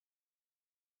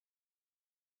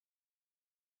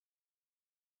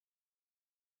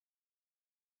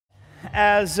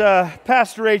As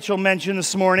Pastor Rachel mentioned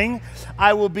this morning,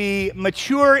 I will be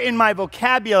mature in my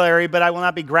vocabulary, but I will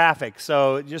not be graphic.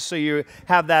 So just so you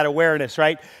have that awareness,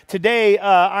 right? Today,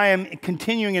 I am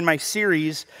continuing in my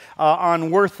series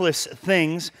on worthless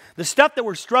things, the stuff that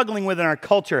we're struggling with in our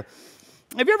culture.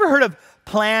 Have you ever heard of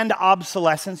planned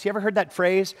obsolescence? You ever heard that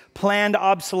phrase, planned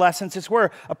obsolescence? It's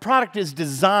where a product is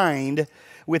designed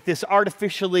with this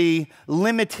artificially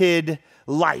limited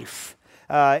life.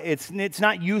 It's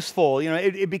not useful.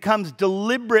 It becomes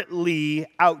deliberately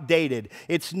outdated.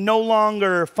 It's no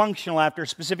longer functional after a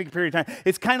specific period of time.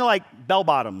 It's kind of like bell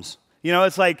bottoms.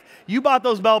 It's like you bought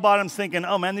those bell bottoms thinking,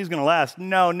 oh man, these are going to last.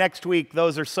 No, next week,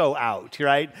 those are so out,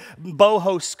 right?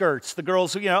 Boho skirts, the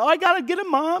girls, oh, I got to get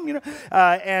them, Mom,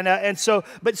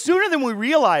 but sooner than we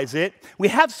realize it, we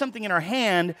have something in our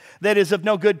hand that is of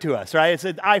no good to us, right? It's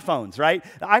iPhones, right?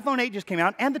 The iPhone 8 just came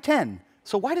out and the 10.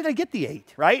 So why did I get the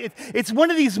 8, right? It's one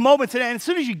of these moments, and as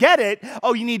soon as you get it,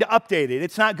 oh, you need to update it.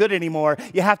 It's not good anymore.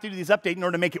 You have to do these updates in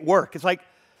order to make it work. It's like,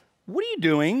 what are you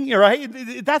doing,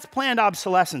 right? That's planned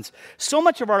obsolescence. So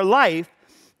much of our life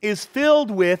is filled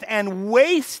with and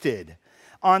wasted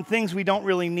on things we don't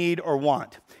really need or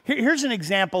want. Here's an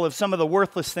example of some of the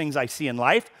worthless things I see in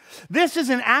life. This is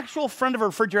an actual front of a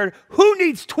refrigerator. Who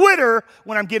needs Twitter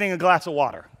when I'm getting a glass of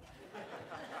water?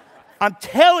 I'm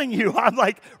telling you, I'm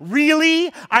like,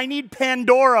 really? I need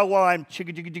Pandora while I'm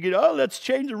oh, let's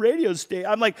change the radio station.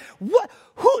 I'm like, what?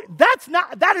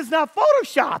 That is not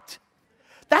Photoshopped.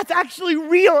 That's actually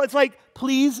real. It's like,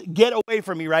 please get away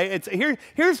from me, right?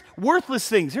 Here's worthless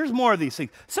things. Here's more of these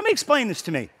things. Somebody explain this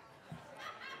to me.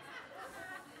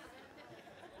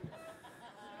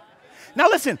 Now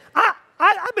listen,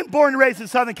 I've been born and raised in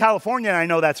Southern California, and I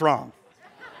know that's wrong.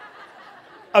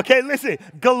 Okay, listen,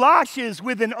 galoshes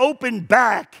with an open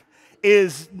back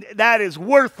is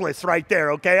worthless right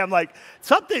there, okay? I'm like,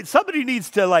 somebody needs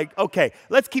to okay,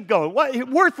 let's keep going. What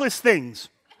worthless things?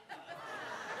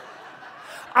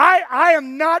 I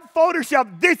am not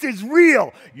Photoshopped. This is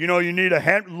real. You need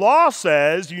law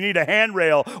says you need a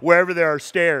handrail wherever there are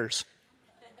stairs.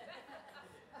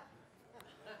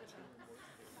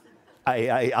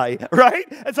 Right?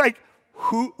 It's like,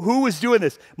 who was doing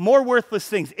this? More worthless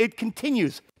things. It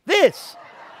continues. This.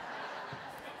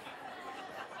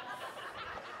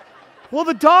 Well,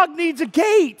 the dog needs a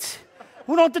gate.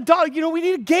 We don't want the dog. We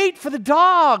need a gate for the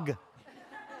dog.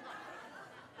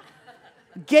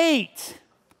 Gate.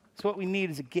 That's what we need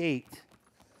is a gate.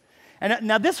 And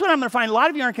now this one I'm going to find. A lot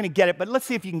of you aren't going to get it, but let's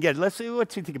see if you can get it. Let's see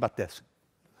what you think about this.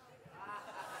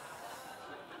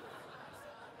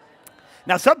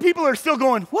 Now, some people are still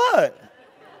going, what?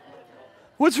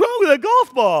 What's wrong with a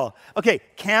golf ball? Okay,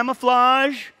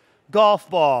 camouflage golf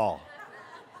ball.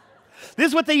 This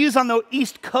is what they use on the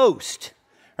East Coast,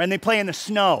 right? And they play in the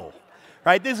snow,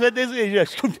 right? There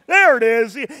it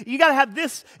is. You got to have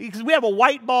this, because we have a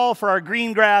white ball for our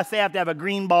green grass. They have to have a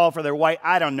green ball for their white.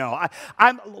 I don't know.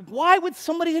 Why would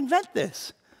somebody invent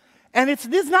this? And this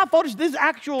is not Photoshop. This is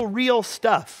actual real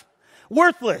stuff.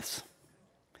 Worthless.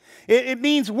 It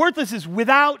means worthless is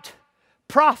without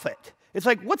profit. It's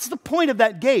like, what's the point of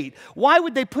that gate? Why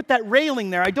would they put that railing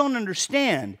there? I don't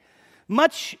understand.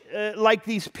 Much like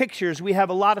these pictures, we have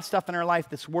a lot of stuff in our life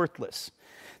that's worthless.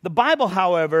 The Bible,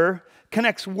 however,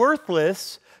 connects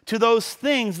worthless to those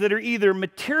things that are either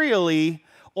materially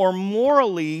or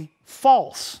morally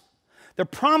false. They're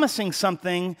promising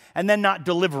something and then not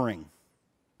delivering.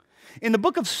 In the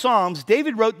book of Psalms,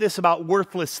 David wrote this about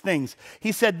worthless things.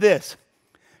 He said this,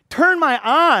 "Turn my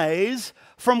eyes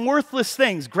from worthless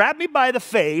things. Grab me by the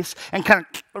face and kind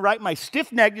of, right, my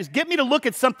stiff neck, just get me to look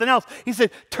at something else." He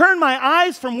said, "Turn my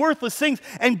eyes from worthless things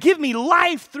and give me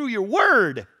life through your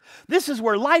word." This is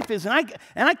where life is, and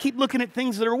I keep looking at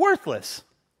things that are worthless.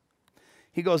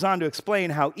 He goes on to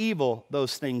explain how evil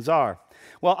those things are.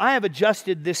 Well, I have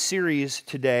adjusted this series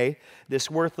today, this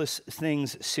Worthless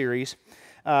Things series.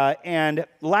 And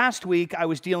last week, I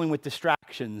was dealing with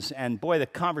distractions, and boy, the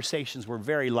conversations were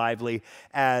very lively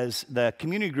as the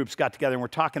community groups got together and we're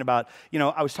talking about,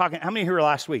 I was talking, how many here were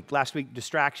last week? Last week,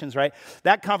 distractions, right?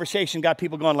 That conversation got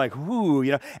people going like, whoo,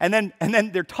 and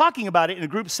then they're talking about it in a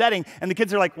group setting, and the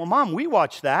kids are like, well, Mom, we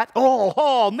watched that.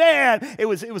 Oh man, it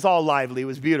was all lively. It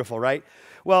was beautiful, right?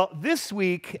 Well, this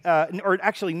week, or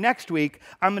actually next week,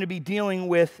 I'm going to be dealing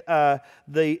with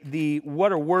the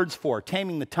what are words for,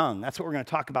 taming the tongue. That's what we're going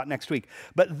to talk about next week.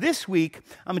 But this week,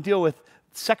 I'm going to deal with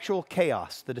sexual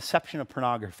chaos, the deception of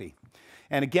pornography.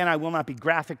 And again, I will not be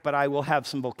graphic, but I will have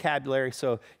some vocabulary,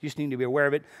 so you just need to be aware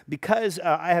of it. Because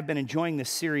I have been enjoying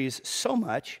this series so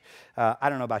much, I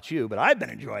don't know about you, but I've been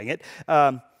enjoying it.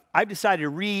 I've decided to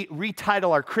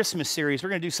retitle our Christmas series. We're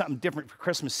going to do something different for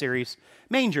Christmas series.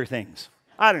 Manger things.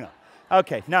 I don't know.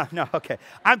 Okay, no, okay.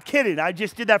 I'm kidding. I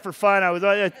just did that for fun.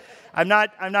 I'm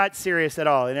not serious at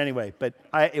all in any way, but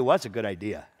it was a good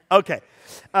idea. Okay.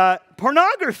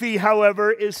 Pornography,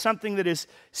 however, is something that is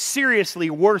seriously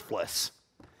worthless.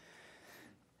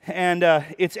 And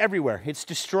it's everywhere. It's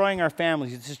destroying our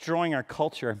families. It's destroying our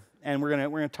culture. And we're going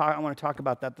to talk. I want to talk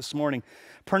about that this morning.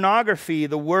 Pornography,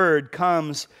 the word,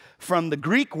 comes from the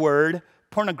Greek word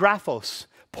pornographos.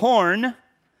 Porn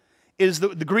is the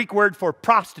Greek word for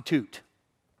prostitute.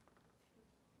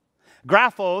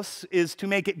 Graphos is to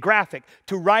make it graphic,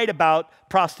 to write about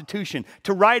prostitution,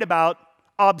 to write about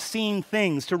obscene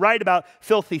things, to write about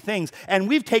filthy things. And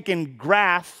we've taken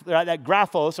that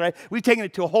graphos, right? We've taken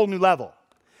it to a whole new level.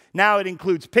 Now it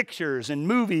includes pictures and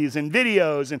movies and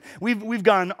videos, and we've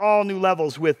gone all new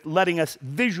levels with letting us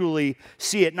visually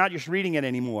see it, not just reading it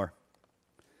anymore.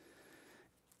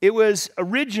 It was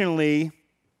originally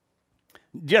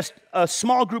just a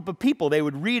small group of people. They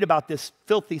would read about this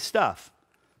filthy stuff,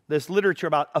 this literature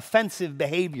about offensive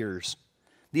behaviors,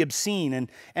 the obscene.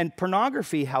 And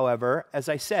pornography, however, as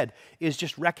I said, is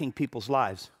just wrecking people's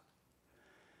lives.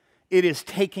 It is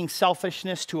taking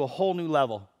selfishness to a whole new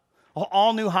level.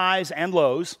 All new highs and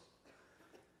lows.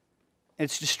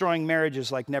 It's destroying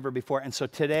marriages like never before. And so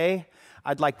today,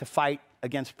 I'd like to fight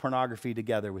against pornography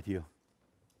together with you.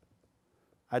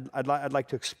 I'd like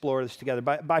to explore this together.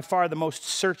 By far, the most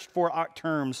searched for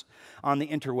terms on the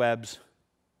interwebs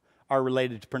are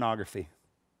related to pornography.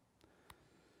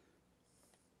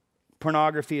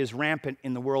 Pornography is rampant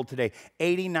in the world today.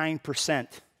 89%,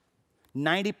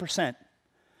 90%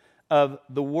 of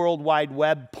the World Wide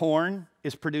Web porn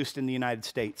is produced in the United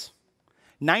States.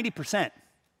 90%.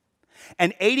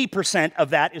 And 80%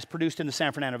 of that is produced in the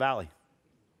San Fernando Valley.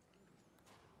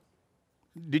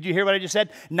 Did you hear what I just said?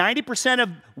 90% of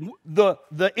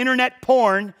the internet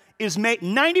porn is made,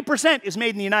 90% is made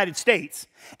in the United States,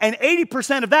 and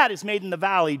 80% of that is made in the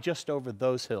valley just over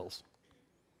those hills.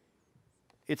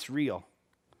 It's real.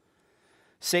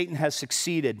 Satan has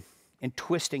succeeded in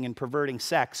twisting and perverting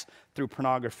sex through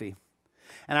pornography.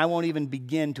 And I won't even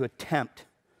begin to attempt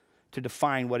to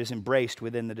define what is embraced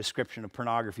within the description of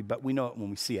pornography, but we know it when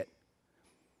we see it.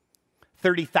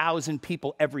 30,000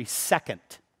 people every second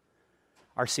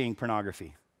are seeing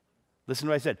pornography. Listen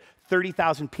to what I said.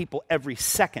 30,000 people every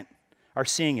second are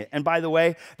seeing it. And by the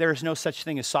way, there is no such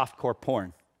thing as softcore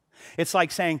porn. It's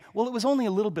like saying, well, it was only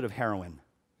a little bit of heroin.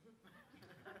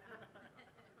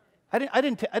 I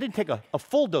didn't take a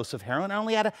full dose of heroin. I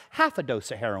only had a half a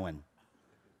dose of heroin.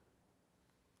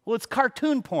 Well, it's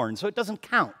cartoon porn, so it doesn't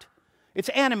count. It's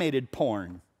animated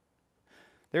porn.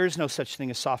 There is no such thing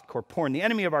as softcore porn. The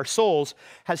enemy of our souls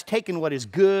has taken what is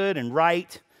good and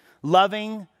right,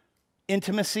 loving,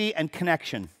 intimacy, and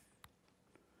connection.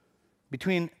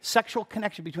 Sexual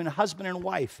connection between a husband and a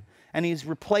wife, and he's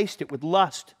replaced it with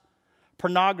lust,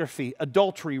 pornography,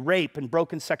 adultery, rape, and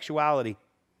broken sexuality.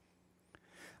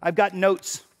 I've got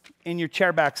notes in your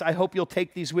chairbacks. I hope you'll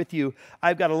take these with you.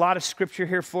 I've got a lot of scripture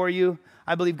here for you.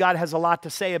 I believe God has a lot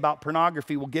to say about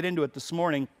pornography. We'll get into it this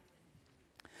morning.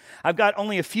 I've got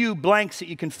only a few blanks that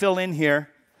you can fill in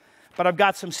here, but I've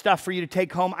got some stuff for you to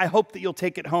take home. I hope that you'll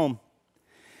take it home.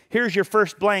 Here's your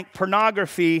first blank.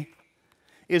 Pornography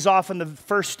is often the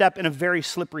first step in a very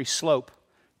slippery slope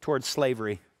towards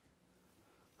slavery.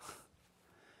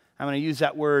 I'm going to use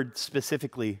that word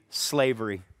specifically,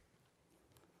 slavery.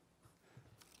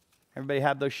 Everybody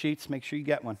have those sheets? Make sure you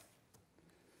get one.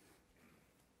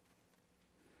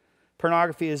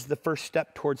 Pornography is the first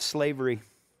step towards slavery.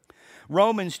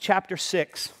 Romans chapter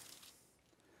 6,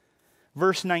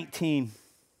 verse 19.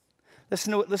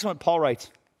 Listen to what Paul writes.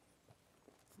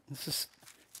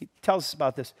 He tells us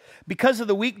about this. Because of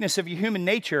the weakness of your human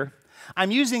nature,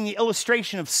 I'm using the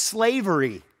illustration of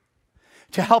slavery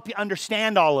to help you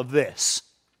understand all of this.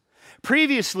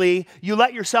 Previously, you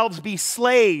let yourselves be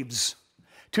slaves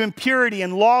to impurity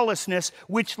and lawlessness,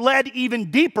 which led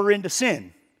even deeper into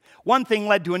sin. One thing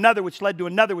led to another, which led to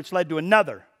another, which led to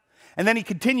another. And then he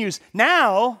continues,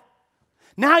 now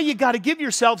you got to give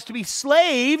yourselves to be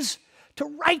slaves to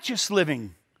righteous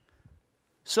living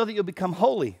so that you'll become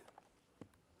holy.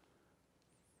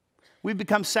 We've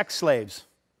become sex slaves.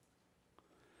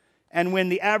 And when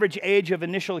the average age of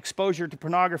initial exposure to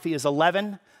pornography is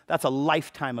 11, that's a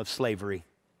lifetime of slavery.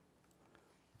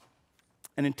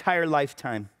 An entire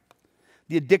lifetime.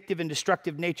 The addictive and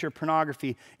destructive nature of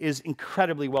pornography is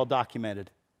incredibly well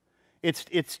documented. It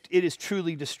is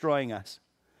truly destroying us.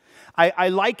 I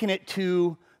liken it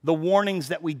to the warnings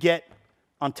that we get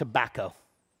on tobacco.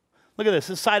 Look at this,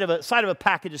 the side of a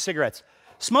package of cigarettes.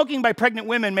 Smoking by pregnant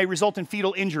women may result in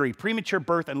fetal injury, premature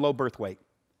birth, and low birth weight.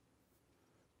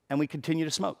 And we continue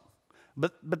to smoke.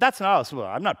 But that's not us. Well,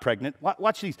 I'm not pregnant.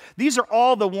 Watch these. These are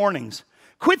all the warnings.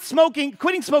 Quitting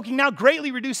smoking now greatly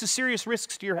reduces serious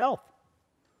risks to your health.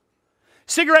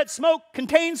 Cigarette smoke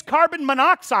contains carbon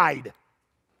monoxide.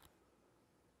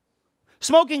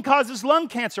 Smoking causes lung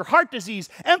cancer, heart disease,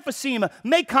 emphysema,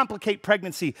 may complicate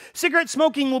pregnancy. Cigarette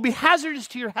smoking will be hazardous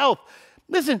to your health.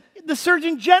 Listen, the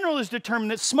Surgeon General has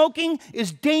determined that smoking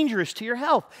is dangerous to your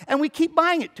health. And we keep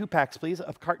buying it. 2 packs, please.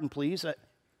 A carton, please.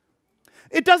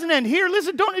 It doesn't end here.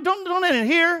 Listen, don't end it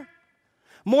here.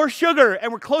 More sugar,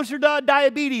 and we're closer to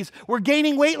diabetes. We're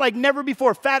gaining weight like never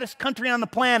before. Fattest country on the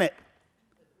planet.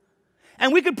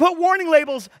 And we could put warning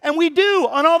labels, and we do,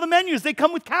 on all the menus. They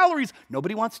come with calories.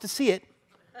 Nobody wants to see it.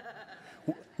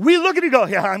 We look at it and go,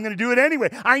 yeah, I'm going to do it anyway.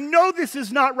 I know this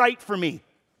is not right for me.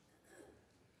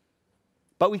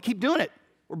 But we keep doing it.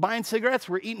 We're buying cigarettes.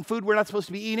 We're eating food we're not supposed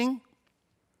to be eating.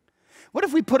 What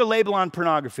if we put a label on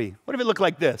pornography? What if it looked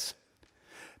like this?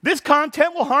 This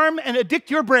content will harm and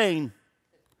addict your brain.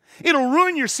 It'll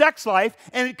ruin your sex life,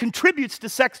 and it contributes to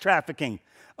sex trafficking.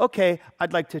 Okay,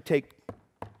 I'd like to take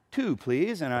 2,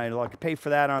 please, and I'd like to pay for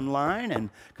that online, and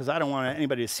because I don't want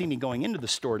anybody to see me going into the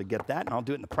store to get that, and I'll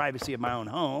do it in the privacy of my own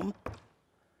home.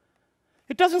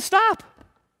 It doesn't stop.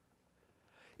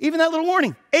 Even that little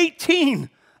warning, 18,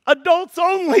 adults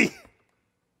only.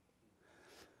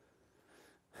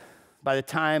 By the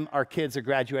time our kids are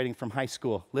graduating from high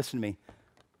school, listen to me,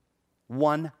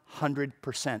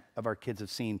 100% of our kids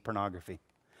have seen pornography.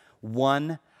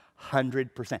 100%.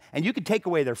 And you can take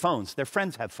away their phones. Their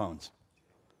friends have phones.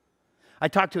 I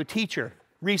talked to a teacher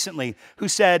recently who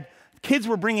said kids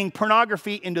were bringing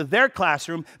pornography into their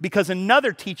classroom because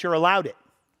another teacher allowed it.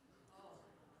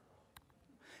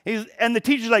 And the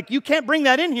teacher's like, you can't bring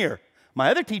that in here.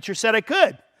 My other teacher said I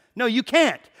could. No, you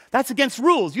can't. That's against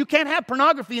rules. You can't have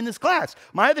pornography in this class.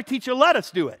 My other teacher let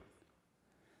us do it.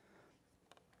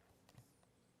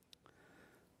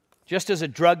 Just as a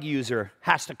drug user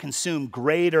has to consume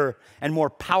greater and more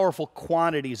powerful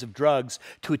quantities of drugs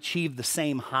to achieve the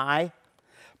same high,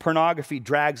 pornography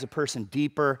drags a person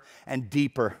deeper and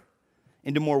deeper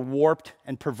into more warped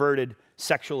and perverted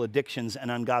sexual addictions and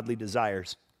ungodly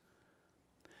desires.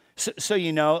 So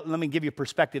you know, let me give you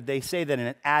perspective. They say that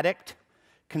an addict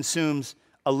consumes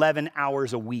 11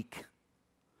 hours a week.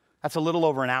 That's a little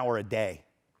over an hour a day.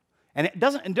 And it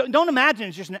doesn't, don't imagine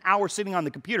it's just an hour sitting on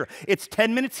the computer. It's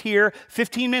 10 minutes here,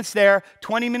 15 minutes there,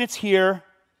 20 minutes here,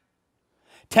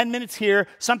 10 minutes here,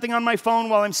 something on my phone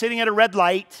while I'm sitting at a red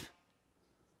light.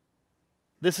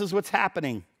 This is what's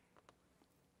happening.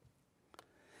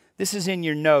 This is in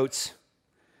your notes.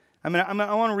 I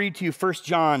want to read to you 1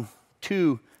 John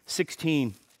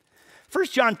 2:16. 1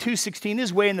 John 2:16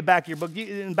 is way in the back of your book.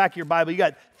 In the back of your Bible, you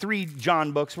got 3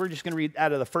 John books. We're just going to read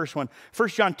out of the first one. 1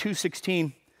 John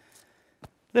 2:16.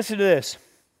 Listen to this.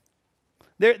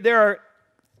 There are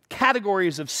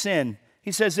categories of sin.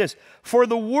 He says this, for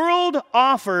the world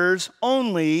offers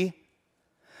only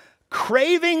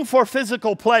craving for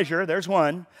physical pleasure, there's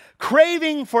 1,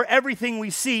 craving for everything we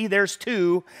see, there's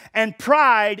 2, and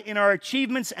pride in our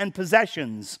achievements and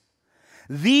possessions.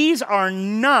 These are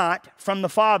not from the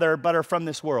Father, but are from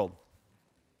this world.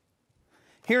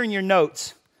 Here in your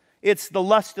notes, it's the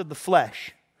lust of the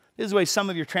flesh. This is the way some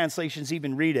of your translations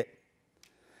even read it.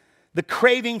 The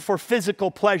craving for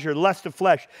physical pleasure, lust of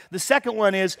flesh. The second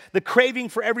one is the craving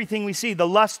for everything we see, the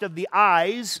lust of the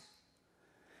eyes.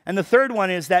 And the third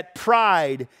one is that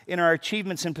pride in our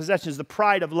achievements and possessions, the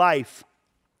pride of life.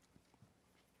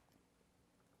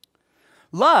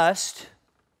 Lust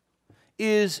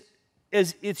is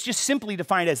it's just simply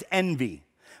defined as envy.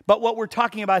 But what we're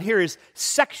talking about here is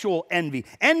sexual envy.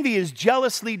 Envy is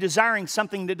jealously desiring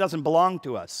something that doesn't belong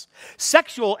to us.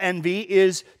 Sexual envy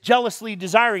is jealously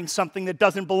desiring something that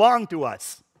doesn't belong to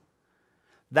us.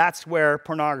 That's where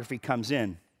pornography comes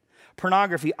in.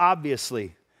 Pornography,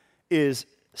 obviously, is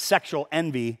sexual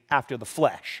envy after the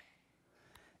flesh.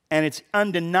 And it's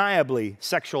undeniably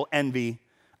sexual envy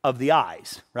of the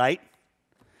eyes, right?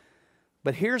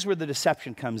 But here's where the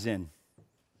deception comes in.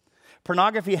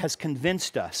 Pornography has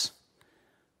convinced us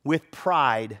with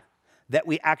pride that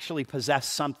we actually possess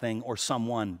something or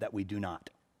someone that we do not.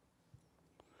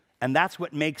 And that's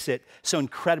what makes it so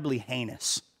incredibly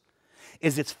heinous,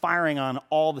 is it's firing on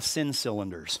all the sin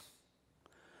cylinders.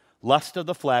 Lust of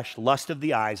the flesh, lust of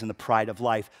the eyes, and the pride of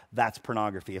life, that's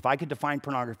pornography. If I could define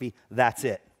pornography, that's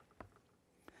it.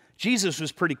 Jesus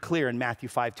was pretty clear in Matthew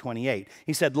 5:28.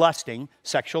 He said, lusting,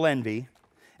 sexual envy,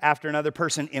 after another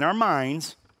person in our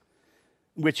minds,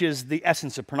 which is the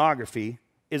essence of pornography,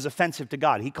 is offensive to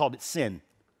God. He called it sin.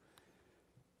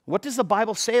 What does the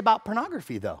Bible say about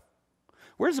pornography, though?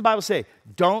 Where does the Bible say,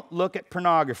 don't look at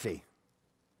pornography?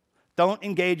 Don't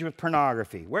engage with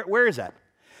pornography. Where is that?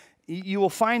 You will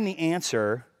find the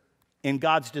answer in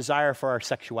God's desire for our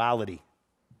sexuality.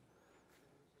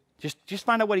 Just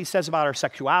find out what he says about our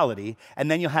sexuality, and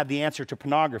then you'll have the answer to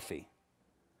pornography.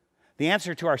 The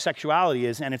answer to our sexuality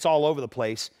is, and it's all over the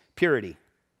place, purity.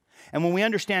 And when we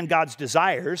understand God's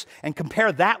desires and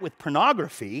compare that with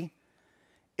pornography,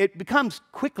 it becomes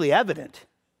quickly evident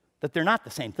that they're not the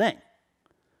same thing.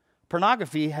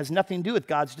 Pornography has nothing to do with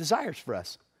God's desires for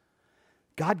us.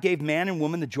 God gave man and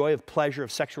woman the joy of pleasure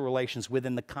of sexual relations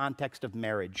within the context of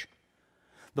marriage.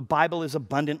 The Bible is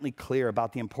abundantly clear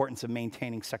about the importance of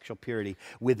maintaining sexual purity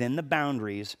within the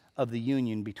boundaries of the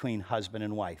union between husband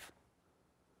and wife.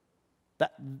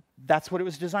 That's what it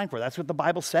was designed for. That's what the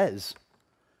Bible says.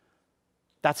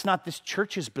 That's not this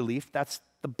church's belief. That's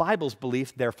the Bible's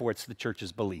belief. Therefore, it's the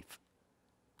church's belief.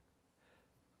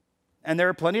 And there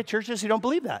are plenty of churches who don't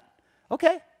believe that.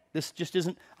 Okay, this just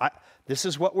isn't, this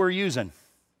is what we're using.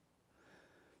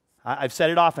 I've said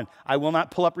it often. I will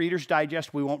not pull up Reader's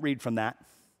Digest. We won't read from that.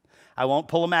 I won't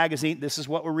pull a magazine. This is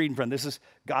what we're reading from. This is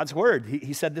God's word.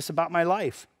 He said this about my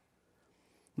life.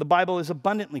 The Bible is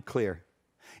abundantly clear.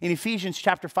 In Ephesians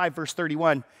chapter 5, verse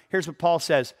 31, here's what Paul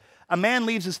says. A man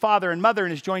leaves his father and mother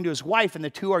and is joined to his wife, and the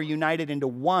two are united into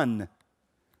one.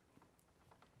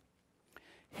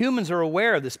 Humans are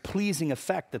aware of this pleasing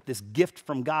effect that this gift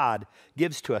from God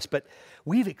gives to us, but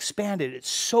we've expanded it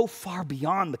so far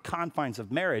beyond the confines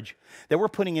of marriage that we're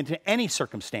putting into any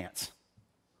circumstance.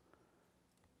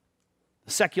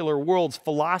 The secular world's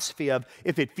philosophy of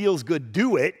if it feels good,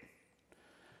 do it,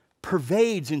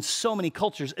 pervades in so many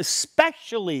cultures,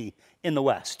 especially in the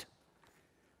West.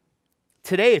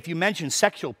 Today, if you mention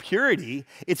sexual purity,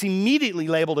 it's immediately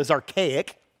labeled as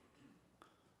archaic.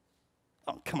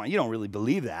 Oh, come on, you don't really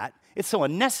believe that. It's so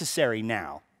unnecessary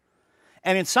now.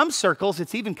 And in some circles,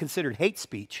 it's even considered hate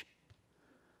speech.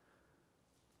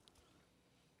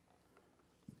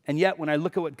 And yet, when I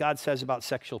look at what God says about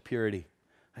sexual purity,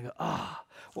 I go,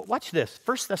 well, watch this.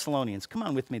 1 Thessalonians. Come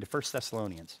on with me to 1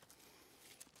 Thessalonians.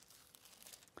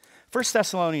 1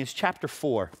 Thessalonians chapter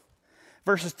 4,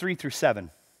 verses 3 through 7.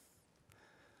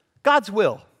 God's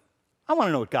will. I want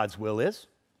to know what God's will is.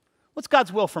 What's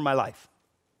God's will for my life?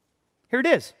 Here it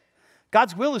is.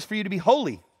 God's will is for you to be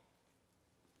holy.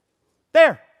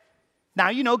 There. Now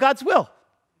you know God's will.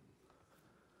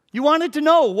 You wanted to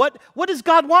know, what does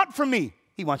God want from me?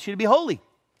 He wants you to be holy.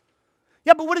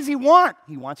 Yeah, but what does he want?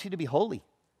 He wants you to be holy.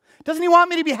 Doesn't he want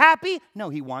me to be happy? No,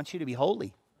 he wants you to be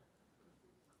holy.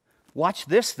 Watch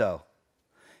this, though.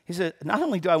 He said, not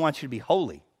only do I want you to be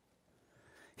holy,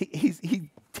 he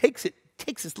takes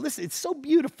this, listen, it's so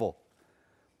beautiful.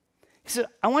 He said,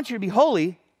 I want you to be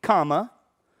holy, comma,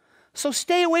 so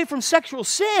stay away from sexual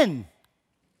sin.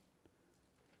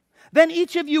 Then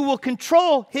each of you will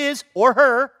control his or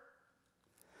her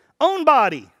own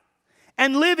body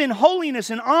and live in holiness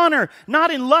and honor,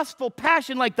 not in lustful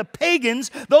passion like the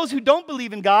pagans, those who don't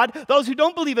believe in God, those who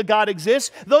don't believe a God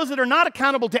exists, those that are not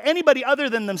accountable to anybody other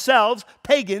than themselves,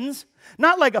 pagans,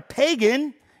 not like a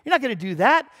pagan. You're not going to do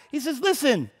that. He says,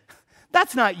 listen,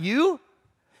 that's not you.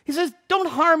 He says, don't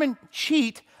harm and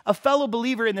cheat a fellow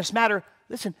believer in this matter,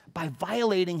 listen, by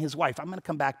violating his wife. I'm going to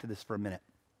come back to this for a minute.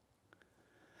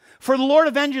 For the Lord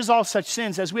avenges all such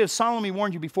sins, as we have solemnly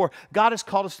warned you before. God has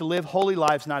called us to live holy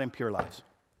lives, not impure lives.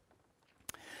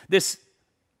 This,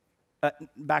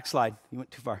 backslide, you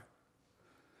went too far.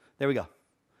 There we go.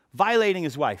 Violating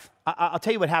his wife. I'll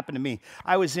tell you what happened to me.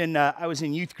 I was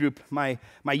in youth group. My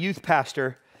youth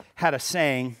pastor had a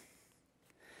saying,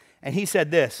 and he said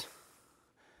this.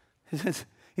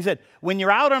 He said, when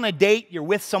you're out on a date, you're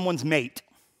with someone's mate.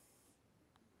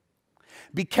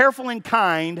 Be careful and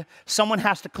kind. Someone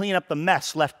has to clean up the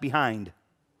mess left behind.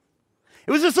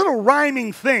 It was this little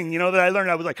rhyming thing, that I learned.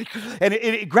 I was like, and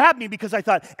it grabbed me because I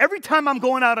thought, every time I'm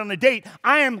going out on a date,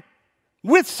 I am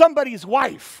with somebody's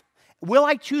wife. Will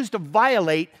I choose to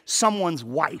violate someone's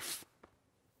wife?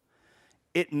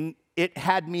 It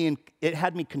had me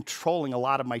controlling a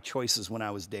lot of my choices when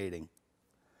I was dating.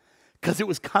 Because it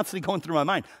was constantly going through my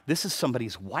mind. This is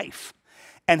somebody's wife.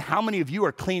 And how many of you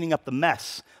are cleaning up the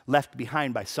mess left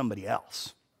behind by somebody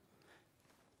else?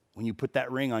 When you put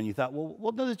that ring on, you thought,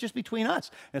 well, no, it's just between us.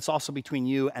 And it's also between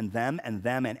you and them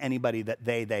and anybody that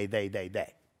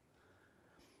they.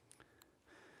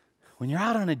 When you're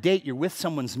out on a date, you're with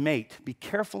someone's mate. Be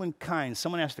careful and kind.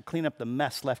 Someone has to clean up the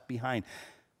mess left behind.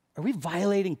 Are we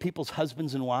violating people's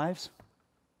husbands and wives?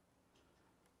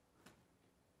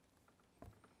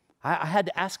 I had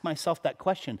to ask myself that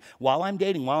question. While I'm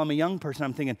dating, while I'm a young person,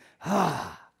 I'm thinking,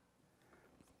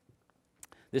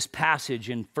 This passage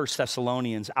in 1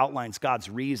 Thessalonians outlines God's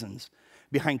reasons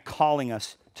behind calling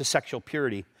us to sexual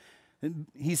purity.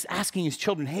 He's asking his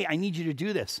children, hey, I need you to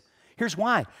do this. Here's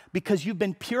why. Because you've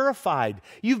been purified.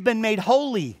 You've been made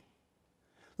holy.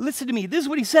 Listen to me. This is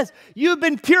what he says. You've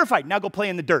been purified. Now go play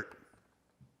in the dirt.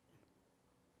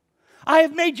 I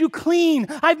have made you clean.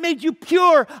 I've made you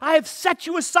pure. I have set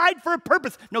you aside for a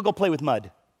purpose. No, go play with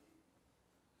mud.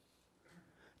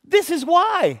 This is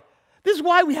why. This is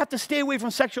why we have to stay away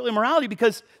from sexual immorality,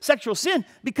 because sexual sin,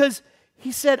 because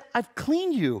he said, I've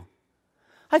cleaned you.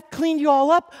 I've cleaned you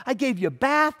all up. I gave you a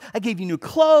bath. I gave you new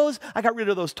clothes. I got rid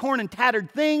of those torn and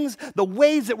tattered things, the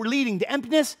ways that were leading to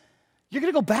emptiness. You're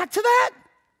going to go back to that?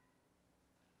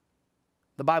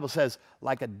 The Bible says,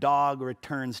 like a dog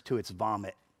returns to its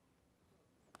vomit.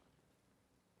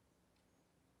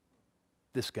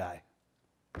 This guy.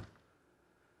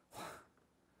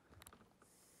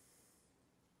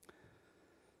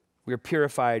 We are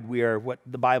purified. We are what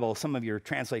the Bible, some of your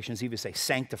translations even say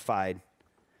sanctified.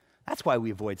 That's why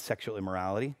we avoid sexual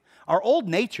immorality. Our old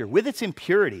nature, with its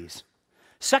impurities,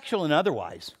 sexual and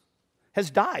otherwise, has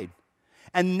died.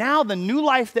 And now the new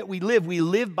life that we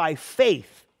live by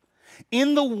faith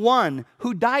in the one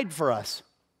who died for us.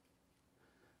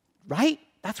 Right?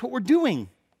 That's what we're doing.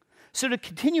 So to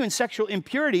continue in sexual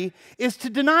impurity is to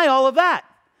deny all of that.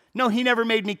 No, he never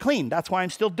made me clean. That's why I'm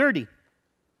still dirty.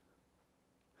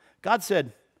 God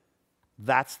said,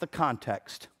 that's the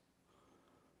context.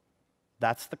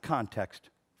 That's the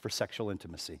context for sexual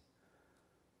intimacy.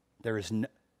 There is no,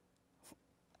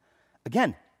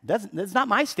 again, that's not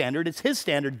my standard, it's his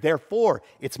standard, therefore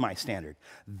it's my standard.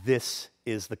 This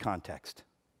is the context.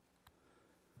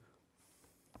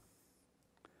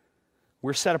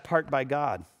 We're set apart by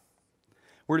God.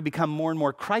 We're to become more and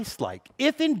more Christ-like.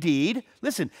 If indeed,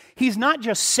 listen, he's not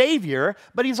just Savior,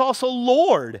 but he's also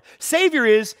Lord. Savior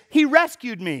is, he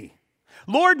rescued me.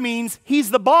 Lord means he's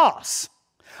the boss.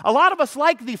 A lot of us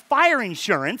like the fire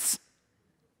insurance.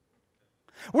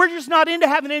 We're just not into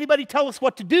having anybody tell us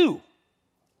what to do.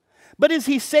 But is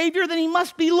he Savior? Then he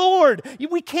must be Lord.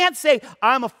 We can't say,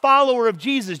 I'm a follower of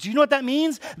Jesus. Do you know what that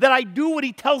means? That I do what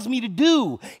he tells me to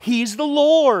do. He's the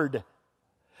Lord.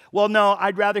 Well, no,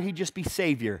 I'd rather he just be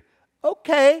Savior.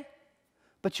 Okay,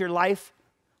 but your life,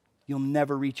 you'll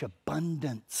never reach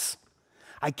abundance.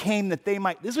 I came that they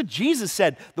might, this is what Jesus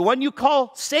said. The one you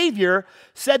call Savior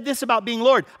said this about being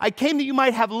Lord. I came that you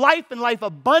might have life and life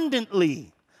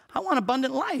abundantly. I want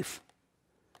abundant life.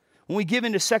 When we give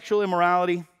into sexual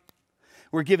immorality,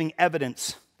 we're giving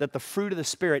evidence that the fruit of the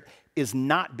Spirit is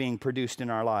not being produced in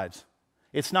our lives.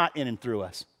 It's not in and through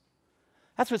us.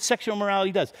 That's what sexual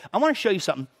immorality does. I want to show you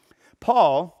something.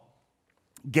 Paul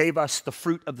gave us the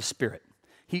fruit of the Spirit.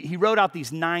 He wrote out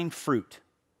these 9 fruit.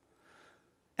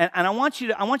 And I'm going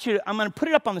to put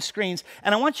it up on the screens,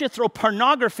 and I want you to throw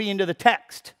pornography into the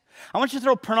text. I want you to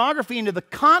throw pornography into the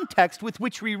context with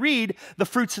which we read the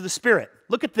fruits of the Spirit.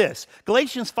 Look at this.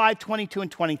 Galatians 5:22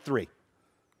 and 23.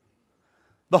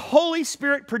 The Holy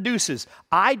Spirit produces.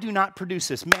 I do not produce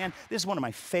this. Man, this is one of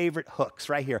my favorite hooks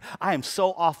right here. I am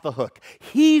so off the hook.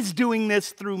 He's doing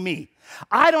this through me.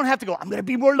 I don't have to go, I'm going to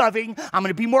be more loving. I'm going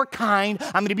to be more kind.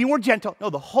 I'm going to be more gentle. No,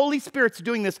 the Holy Spirit's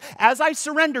doing this. As I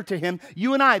surrender to him,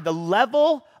 you and I, the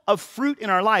level of fruit in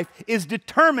our life is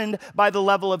determined by the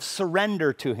level of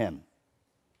surrender to him.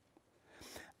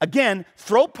 Again,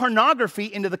 throw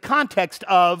pornography into the context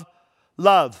of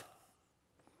love,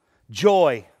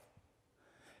 joy,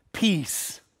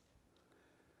 peace,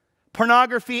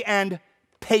 pornography and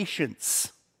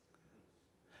patience,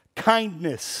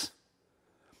 kindness,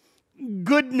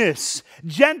 goodness,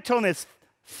 gentleness,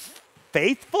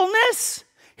 faithfulness.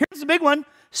 Here's the big one,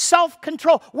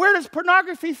 self-control. Where does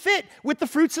pornography fit with the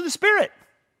fruits of the Spirit?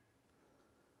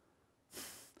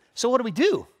 So what do we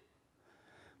do?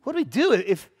 What do we do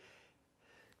if,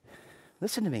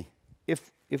 listen to me, if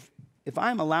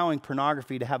I'm allowing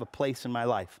pornography to have a place in my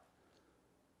life?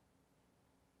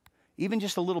 Even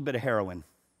just a little bit of heroin.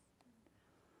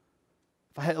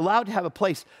 If I allow it to have a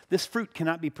place, this fruit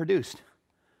cannot be produced.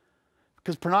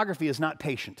 Because pornography is not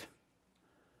patient.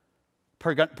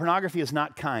 Pornography is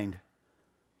not kind.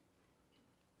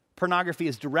 Pornography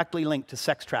is directly linked to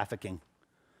sex trafficking.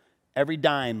 Every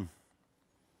dime,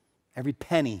 every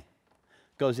penny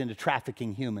goes into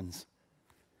trafficking humans.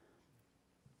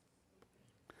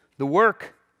 The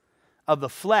work of the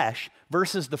flesh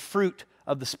versus the fruit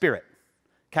of the Spirit.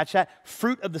 Catch that?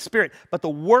 Fruit of the Spirit. But the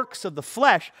works of the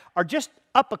flesh are just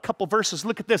up a couple verses.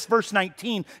 Look at this, verse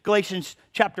 19, Galatians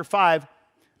chapter 5.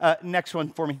 Next one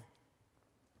for me.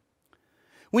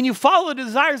 When you follow the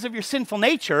desires of your sinful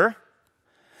nature,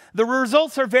 the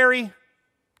results are very,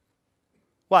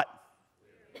 what?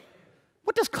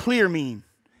 clear mean?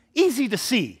 Easy to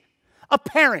see,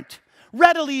 apparent,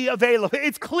 readily available.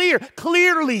 It's clear,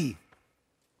 clearly.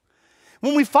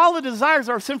 When we follow the desires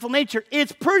of our sinful nature,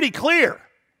 it's pretty clear.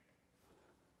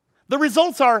 The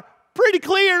results are pretty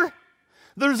clear.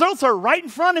 The results are right in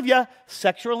front of you.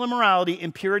 Sexual immorality,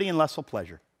 impurity, and lustful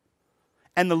pleasure.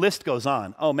 And the list goes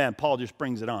on. Oh man, Paul just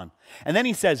brings it on. And then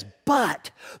he says,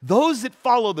 but those that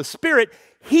follow the Spirit,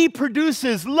 He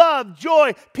produces love,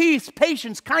 joy, peace,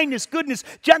 patience, kindness, goodness,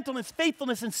 gentleness,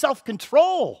 faithfulness, and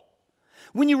self-control.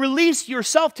 When you release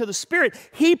yourself to the Spirit,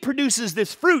 He produces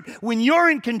this fruit. When you're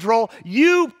in control,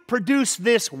 you produce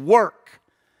this work.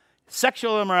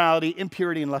 Sexual immorality,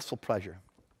 impurity, and lustful pleasure.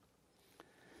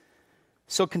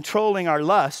 So controlling our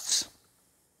lusts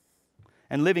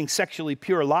and living sexually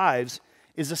pure lives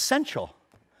is essential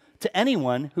to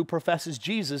anyone who professes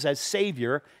Jesus as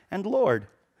Savior and Lord.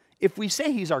 If we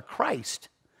say He's our Christ,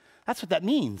 that's what that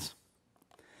means.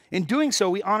 In doing so,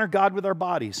 we honor God with our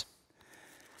bodies.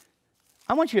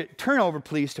 I want you to turn over,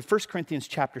 please, to 1 Corinthians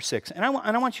chapter 6. And I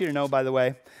want you to know, by the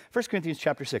way, 1 Corinthians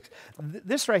chapter 6.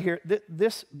 This right here,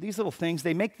 these little things,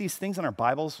 they make these things in our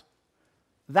Bibles.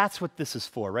 That's what this is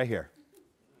for, right here.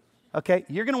 Okay?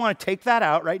 You're going to want to take that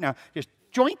out right now. Just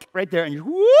joink right there, and you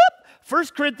whoop! 1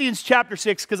 Corinthians chapter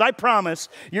 6, because I promise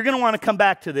you're going to want to come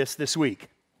back to this week.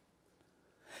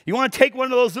 You want to take one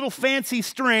of those little fancy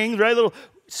strings, right?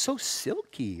 So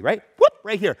silky, right? Whoop!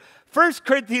 Right here. 1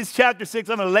 Corinthians chapter 6,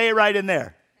 I'm going to lay it right in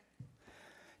there.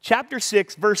 Chapter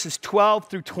 6, verses 12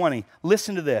 through 20.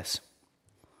 Listen to this.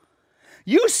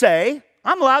 You say,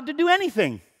 I'm allowed to do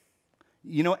anything.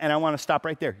 You know, and I want to stop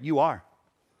right there. You are.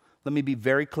 Let me be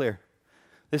very clear.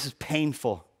 This is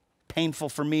painful. Painful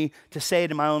for me to say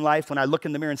it in my own life when I look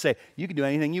in the mirror and say, you can do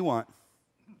anything you want.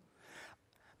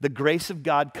 The grace of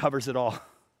God covers it all.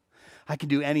 I can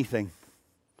do anything.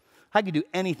 I can do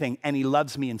anything, and He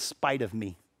loves me in spite of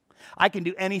me. I can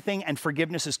do anything, and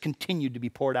forgiveness has continued to be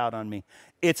poured out on me.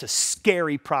 It's a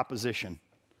scary proposition.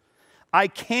 I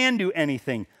can do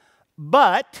anything,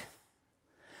 but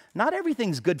not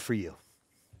everything's good for you.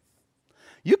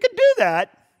 You can do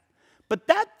that, but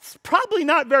that's probably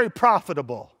not very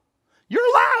profitable. You're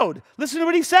allowed. Listen to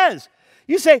what he says.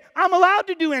 You say, I'm allowed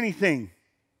to do anything.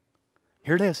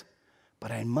 Here it is.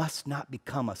 But I must not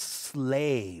become a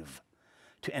slave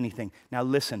to anything. Now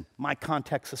listen, my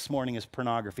context this morning is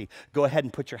pornography. Go ahead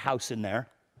and put your house in there.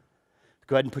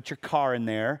 Go ahead and put your car in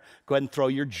there. Go ahead and throw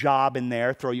your job in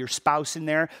there. Throw your spouse in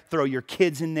there. Throw your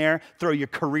kids in there. Throw your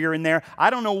career in there. I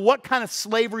don't know what kind of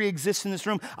slavery exists in this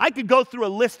room. I could go through a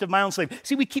list of my own slavery.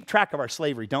 See, we keep track of our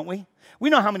slavery, don't we? We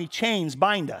know how many chains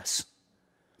bind us.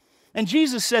 And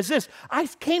Jesus says this, I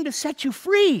came to set you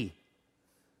free.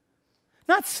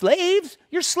 Not slaves.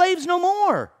 You're slaves no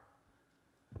more.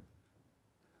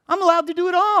 I'm allowed to do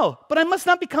it all, but I must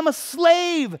not become a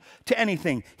slave to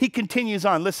anything. He continues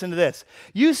on. Listen to this.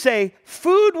 You say,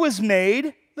 food was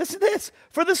made, listen to this,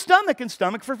 for the stomach and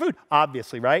stomach for food.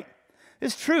 Obviously, right?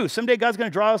 It's true. Someday God's going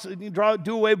to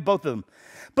do away with both of them.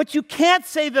 But you can't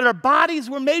say that our bodies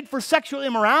were made for sexual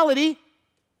immorality.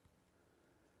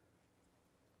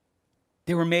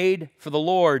 They were made for the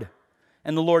Lord,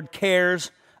 and the Lord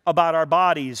cares about our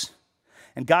bodies.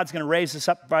 And God's going to raise us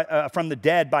up from the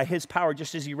dead by His power,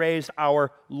 just as He raised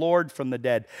our Lord from the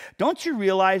dead. Don't you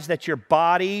realize that your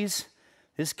bodies,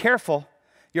 this is careful,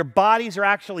 your bodies are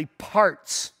actually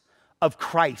parts of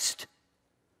Christ?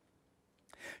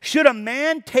 Should a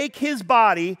man take his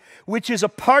body, which is a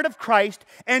part of Christ,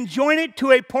 and join it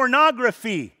to a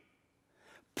pornography,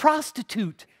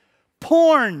 prostitute,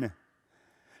 porn?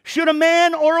 Should a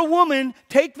man or a woman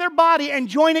take their body and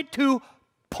join it to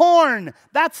porn?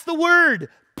 That's the word,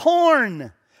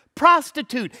 porn.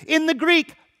 Prostitute. In the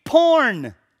Greek,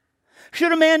 porn.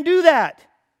 Should a man do that?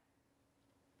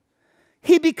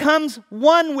 He becomes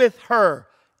one with her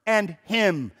and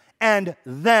him and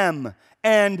them.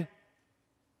 And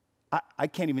I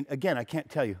can't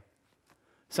tell you.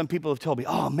 Some people have told me,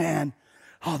 oh man,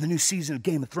 the new season of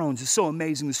Game of Thrones is so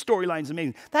amazing. The storyline's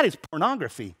amazing. That is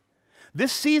pornography.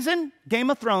 This season, Game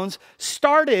of Thrones,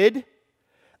 started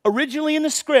originally in the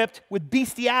script with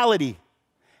bestiality.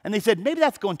 And they said, maybe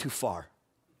that's going too far.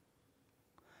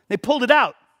 They pulled it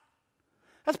out.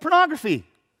 That's pornography.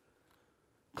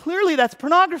 Clearly, that's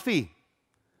pornography.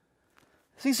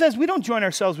 So he says, we don't join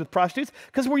ourselves with prostitutes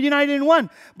because we're united in one.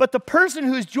 But the person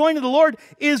who is joined to the Lord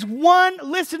is one,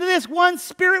 listen to this, one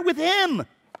spirit with Him.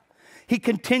 He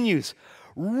continues,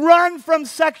 run from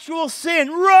sexual sin.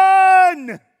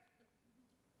 Run!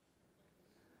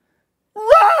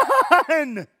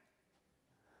 Run!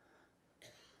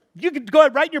 You could go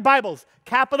ahead, write in your Bibles,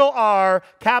 capital R,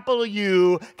 capital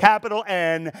U, capital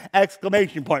N,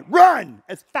 exclamation point. Run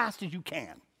as fast as you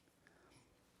can.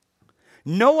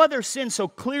 No other sin so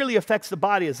clearly affects the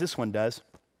body as this one does.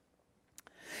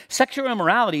 Sexual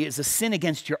immorality is a sin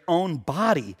against your own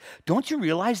body. Don't you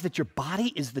realize that your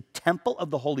body is the temple of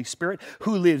the Holy Spirit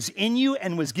who lives in you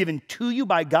and was given to you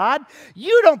by God?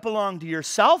 You don't belong to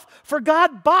yourself, for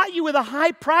God bought you with a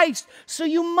high price, so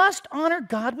you must honor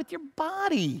God with your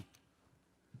body.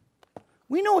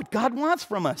 We know what God wants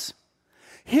from us.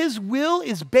 His will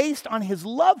is based on His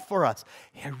love for us.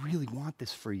 Hey, I really want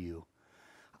this for you.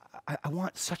 I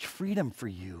want such freedom for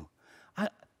you.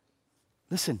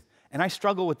 Listen, and I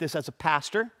struggle with this as a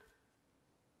pastor,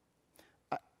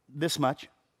 this much.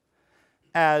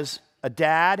 As a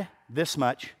dad, this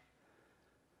much.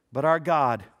 But our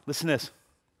God, listen to this,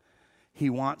 He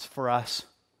wants for us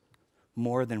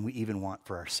more than we even want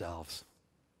for ourselves.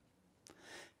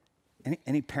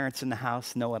 Any parents in the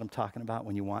house know what I'm talking about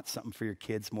when you want something for your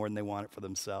kids more than they want it for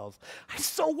themselves? I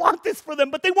so want this for them,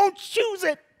 but they won't choose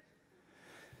it.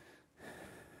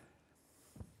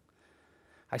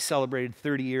 I celebrated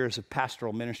 30 years of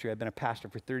pastoral ministry. I've been a pastor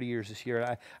for 30 years this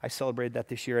year. I celebrated that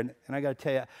this year. And I got to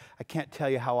tell you, I can't tell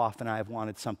you how often I have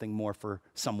wanted something more for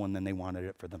someone than they wanted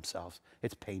it for themselves.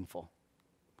 It's painful.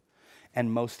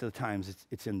 And most of the times,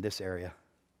 it's in this area.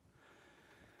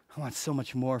 I want so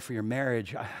much more for your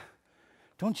marriage.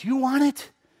 Don't you want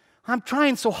it? I'm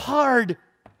trying so hard.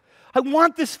 I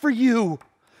want this for you,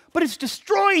 but it's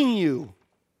destroying you.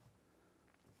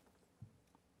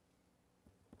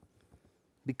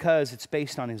 Because it's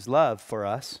based on His love for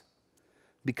us,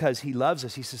 because He loves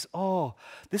us, He says, oh,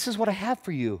 this is what I have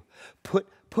for you.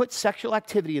 Put sexual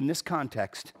activity in this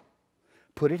context.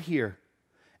 Put it here.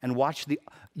 And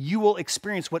you will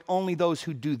experience what only those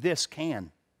who do this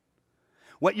can.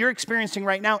 What you're experiencing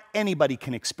right now, anybody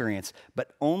can experience.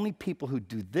 But only people who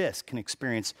do this can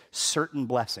experience certain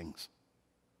blessings.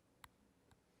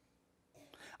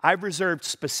 I've reserved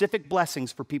specific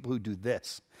blessings for people who do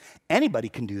this. Anybody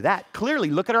can do that. Clearly,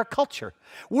 look at our culture.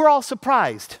 We're all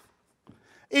surprised.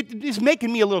 It is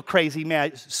making me a little crazy,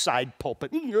 man. Side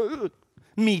pulpit.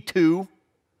 Me too.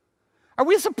 Are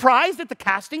we surprised at the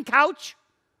casting couch?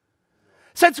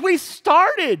 Since we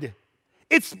started,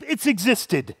 it's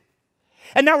existed.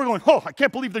 And now we're going, oh, I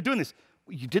can't believe they're doing this.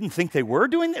 You didn't think they were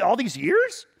doing it all these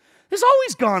years? It's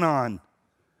always gone on.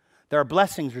 There are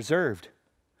blessings reserved.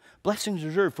 Blessings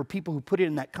reserved for people who put it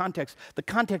in that context. The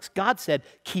context God said,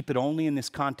 keep it only in this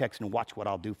context and watch what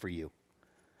I'll do for you.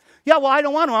 Yeah, well, I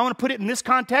don't want to. I want to put it in this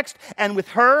context and with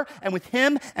her and with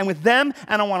him and with them,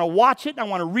 and I want to watch it and I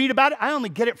want to read about it. I only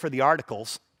get it for the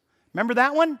articles. Remember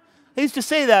that one? They used to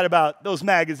say that about those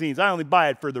magazines. I only buy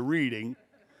it for the reading.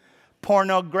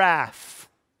 Pornography,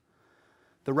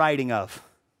 the writing of.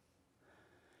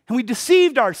 And we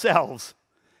deceived ourselves.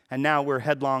 And now we're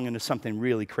headlong into something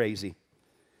really crazy.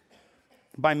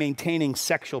 By maintaining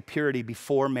sexual purity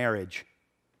before marriage,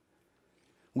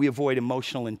 we avoid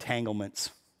emotional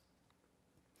entanglements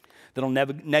that'll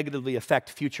negatively affect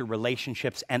future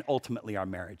relationships and ultimately our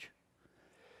marriage.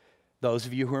 Those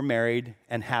of you who are married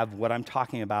and have what I'm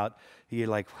talking about, you're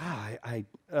like,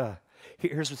 wow,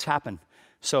 here's what's happened.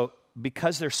 So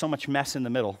because there's so much mess in the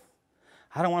middle,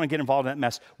 I don't want to get involved in that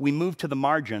mess. We move to the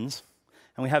margins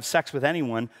and we have sex with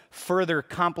anyone, further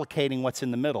complicating what's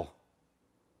in the middle.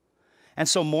 And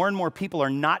so more and more people are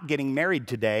not getting married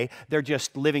today. They're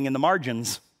just living in the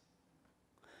margins,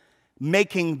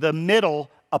 making the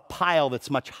middle a pile that's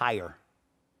much higher.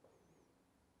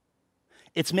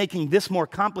 It's making this more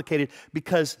complicated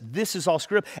because this is all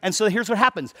screwed up. And so here's what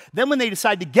happens. Then when they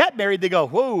decide to get married, they go,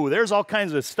 whoa, there's all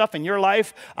kinds of stuff in your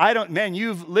life. Man,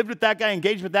 you've lived with that guy,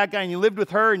 engaged with that guy, and you lived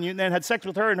with her, and you then had sex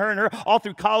with her and her and her all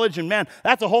through college. And man,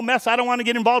 that's a whole mess I don't want to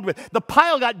get involved with. The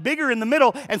pile got bigger in the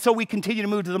middle, and so we continue to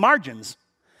move to the margins,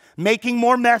 making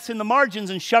more mess in the margins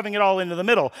and shoving it all into the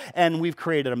middle. And we've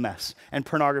created a mess. And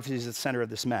pornography is at the center of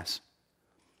this mess.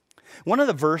 One of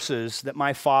the verses that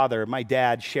my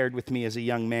dad, shared with me as a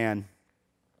young man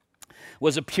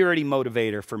was a purity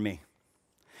motivator for me.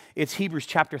 It's Hebrews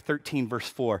chapter 13, verse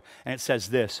 4, and it says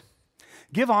this: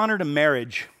 give honor to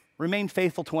marriage, remain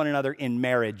faithful to one another in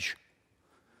marriage.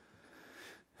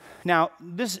 Now,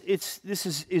 this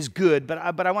is good, but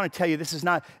I want to tell you, this is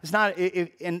not.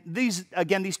 And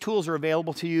these tools are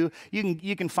available to you.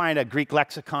 You can find a Greek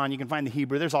lexicon, you can find the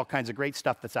Hebrew. There's all kinds of great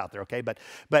stuff that's out there. Okay, but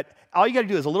all you got to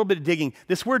do is a little bit of digging.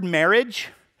 This word marriage,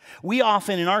 we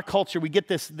often in our culture we get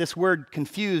this word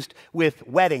confused with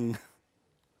wedding.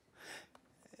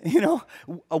 You know,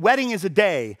 a wedding is a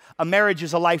day, a marriage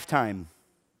is a lifetime.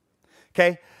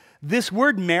 Okay, this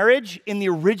word marriage in the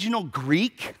original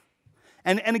Greek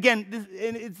And again,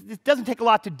 it doesn't take a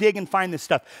lot to dig and find this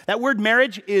stuff. That word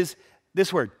marriage is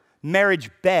this word, marriage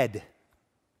bed.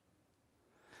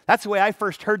 That's the way I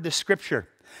first heard this scripture.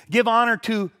 Give honor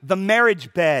to the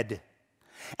marriage bed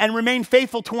and remain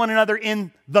faithful to one another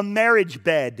in the marriage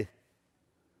bed.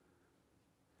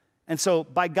 And so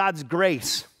by God's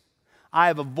grace, I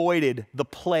have avoided the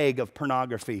plague of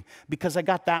pornography because I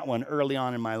got that one early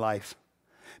on in my life.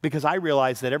 Because I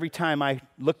realized that every time I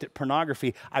looked at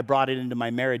pornography, I brought it into my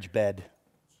marriage bed.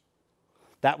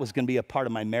 That was going to be a part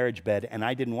of my marriage bed, and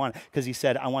I didn't want it because he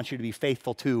said, I want you to be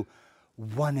faithful to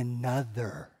one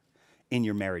another in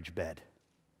your marriage bed.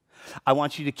 I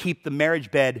want you to keep the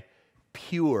marriage bed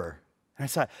pure. And I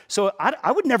thought, so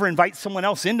I would never invite someone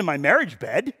else into my marriage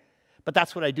bed, but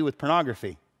that's what I do with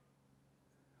pornography.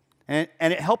 And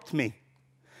it helped me.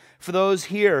 For those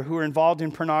here who are involved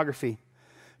in pornography,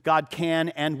 God can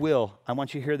and will, I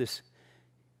want you to hear this,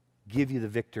 give you the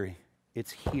victory.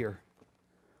 It's here.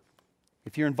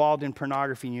 If you're involved in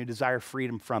pornography and you desire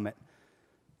freedom from it,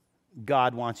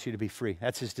 God wants you to be free.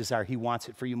 That's his desire. He wants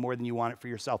it for you more than you want it for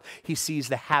yourself. He sees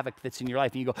the havoc that's in your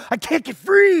life and you go, I can't get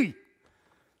free.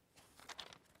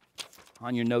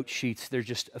 On your note sheets, there's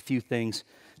just a few things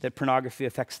that pornography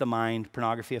affects the mind,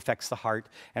 pornography affects the heart,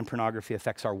 and pornography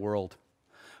affects our world.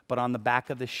 But on the back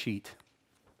of the sheet,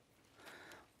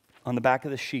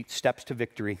 steps to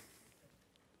victory.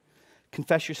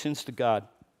 Confess your sins to God.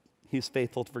 He is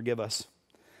faithful to forgive us.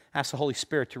 Ask the Holy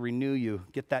Spirit to renew you.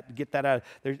 Get that out.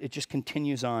 It just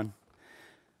continues on.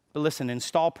 But listen,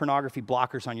 install pornography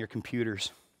blockers on your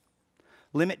computers.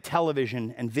 Limit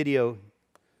television and video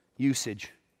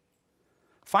usage.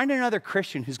 Find another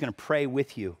Christian who's going to pray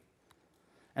with you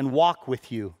and walk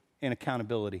with you in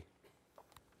accountability.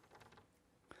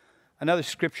 Another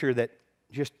scripture that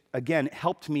just, again,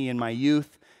 helped me in my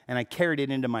youth, and I carried it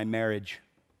into my marriage,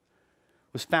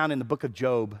 was found in the book of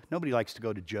Job. Nobody likes to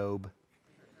go to Job.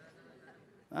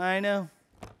 I know.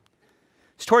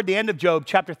 It's toward the end of Job,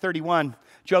 chapter 31.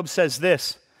 Job says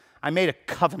this, I made a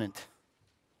covenant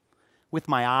with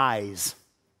my eyes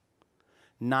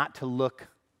not to look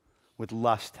with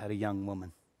lust at a young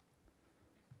woman.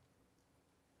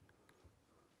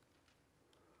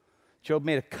 Job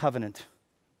made a covenant.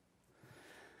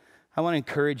 I want to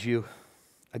encourage you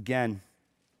again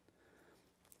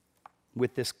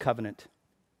with this covenant.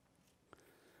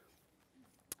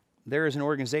 There is an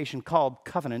organization called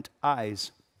Covenant Eyes.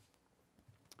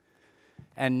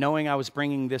 And knowing I was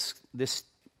bringing this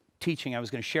teaching, I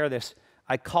was going to share this,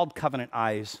 I called Covenant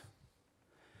Eyes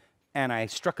and I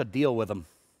struck a deal with them.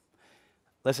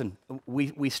 Listen,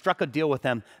 we struck a deal with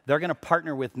them. They're going to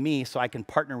partner with me so I can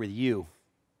partner with you.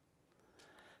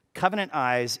 Covenant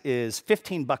Eyes is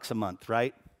 $15 a month,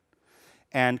 right?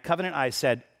 And Covenant Eyes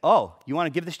said, oh, you want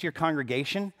to give this to your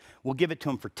congregation? We'll give it to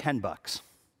them for $10.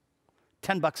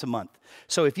 $10 a month.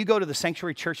 So if you go to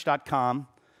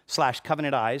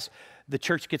thesanctuarychurch.com/Covenant Eyes, the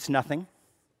church gets nothing.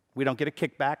 We don't get a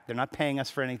kickback. They're not paying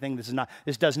us for anything. This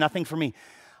does nothing for me.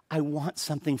 I want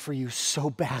something for you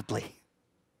so badly.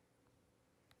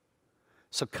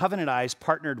 So Covenant Eyes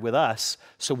partnered with us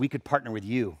so we could partner with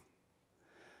you.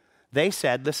 They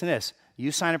said, listen to this,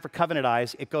 you sign up for Covenant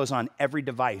Eyes, it goes on every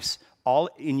device. All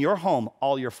in your home,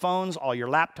 all your phones, all your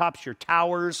laptops, your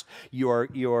towers, your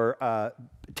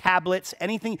tablets,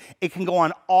 anything, it can go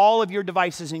on all of your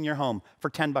devices in your home for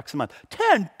 $10 a month.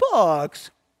 $10?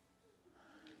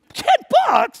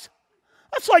 $10?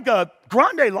 That's like a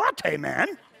grande latte, man.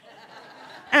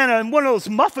 And one of those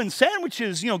muffin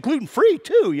sandwiches, gluten-free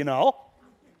too,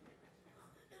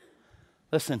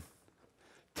 Listen,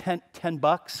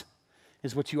 $10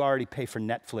 is what you already pay for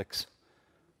Netflix.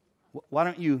 Why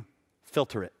don't you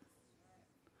filter it?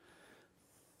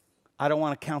 I don't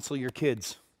want to counsel your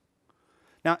kids.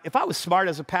 Now, if I was smart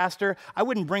as a pastor, I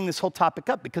wouldn't bring this whole topic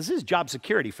up because this is job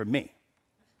security for me.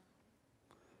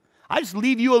 I just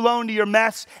leave you alone to your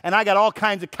mess, and I got all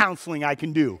kinds of counseling I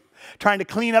can do. Trying to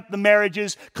clean up the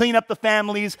marriages, clean up the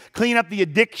families, clean up the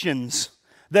addictions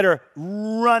that are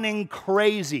running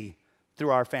crazy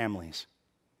through our families.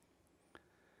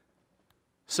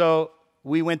 So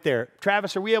we went there.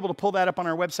 Travis, are we able to pull that up on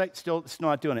our website? Still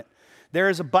not doing it. There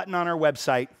is a button on our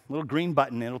website, a little green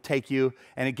button. It'll take you,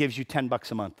 and it gives you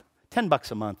 $10 a month.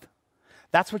 $10 a month.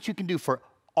 That's what you can do for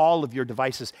all of your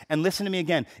devices. And listen to me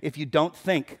again. If you don't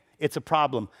think it's a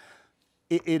problem,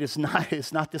 it's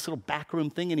not this little backroom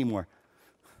thing anymore.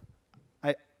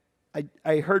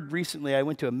 I heard recently, I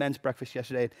went to a men's breakfast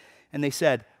yesterday, and they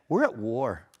said, we're at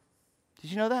war.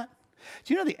 Did you know that?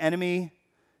 Do you know the enemy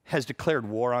has declared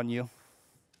war on you?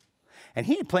 And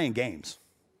he ain't playing games.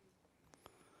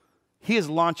 He is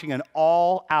launching an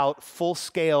all-out,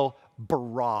 full-scale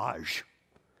barrage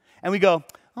And we go,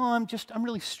 oh, I'm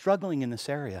really struggling in this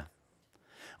area.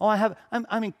 Oh,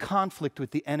 I'm in conflict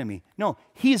with the enemy. No,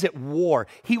 he's at war.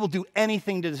 He will do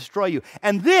anything to destroy you.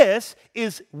 And this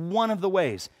is one of the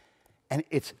ways. And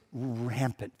it's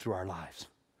rampant through our lives.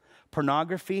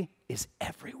 Pornography is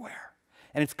everywhere.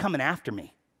 And it's coming after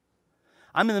me.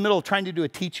 I'm in the middle of trying to do a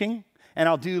teaching, and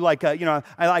I'll do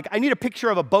I need a picture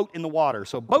of a boat in the water.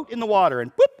 So boat in the water,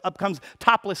 and whoop, up comes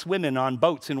topless women on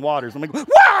boats in waters. I'm like,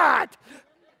 what?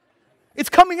 It's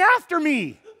coming after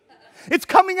me. It's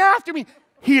coming after me.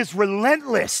 He is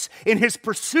relentless in his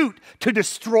pursuit to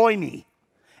destroy me.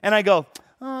 And I go,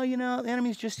 oh, the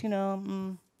enemy's just,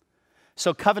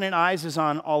 So Covenant Eyes is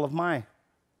on all of my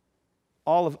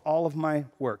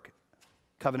work.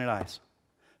 Covenant Eyes.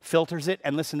 Filters it,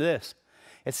 and listen to this.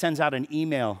 It sends out an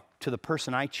email to the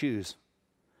person I choose.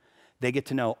 They get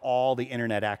to know all the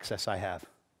internet access I have.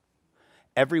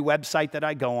 Every website that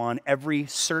I go on, every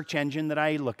search engine that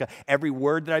I look at, every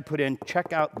word that I put in,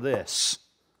 check out this.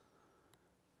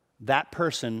 That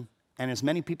person, and as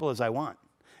many people as I want,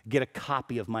 get a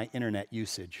copy of my internet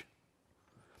usage.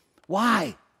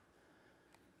 Why?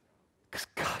 Because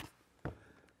God,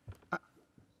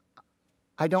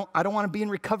 I don't want to be in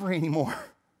recovery anymore.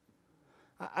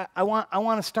 I want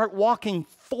to start walking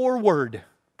forward.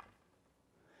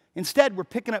 Instead, we're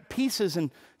picking up pieces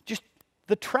and just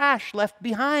the trash left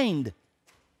behind.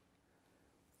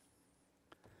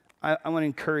 I want to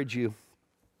encourage you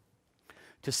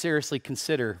to seriously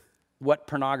consider what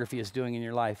pornography is doing in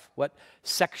your life, what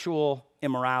sexual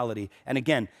immorality. And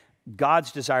again,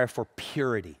 God's desire for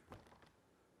purity.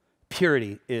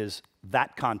 Purity is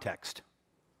that context.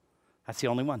 That's the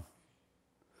only one.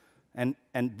 And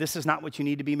this is not what you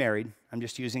need to be married. I'm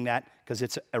just using that because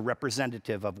it's a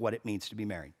representative of what it means to be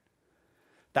married.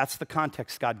 That's the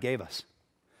context God gave us.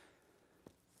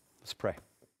 Let's pray.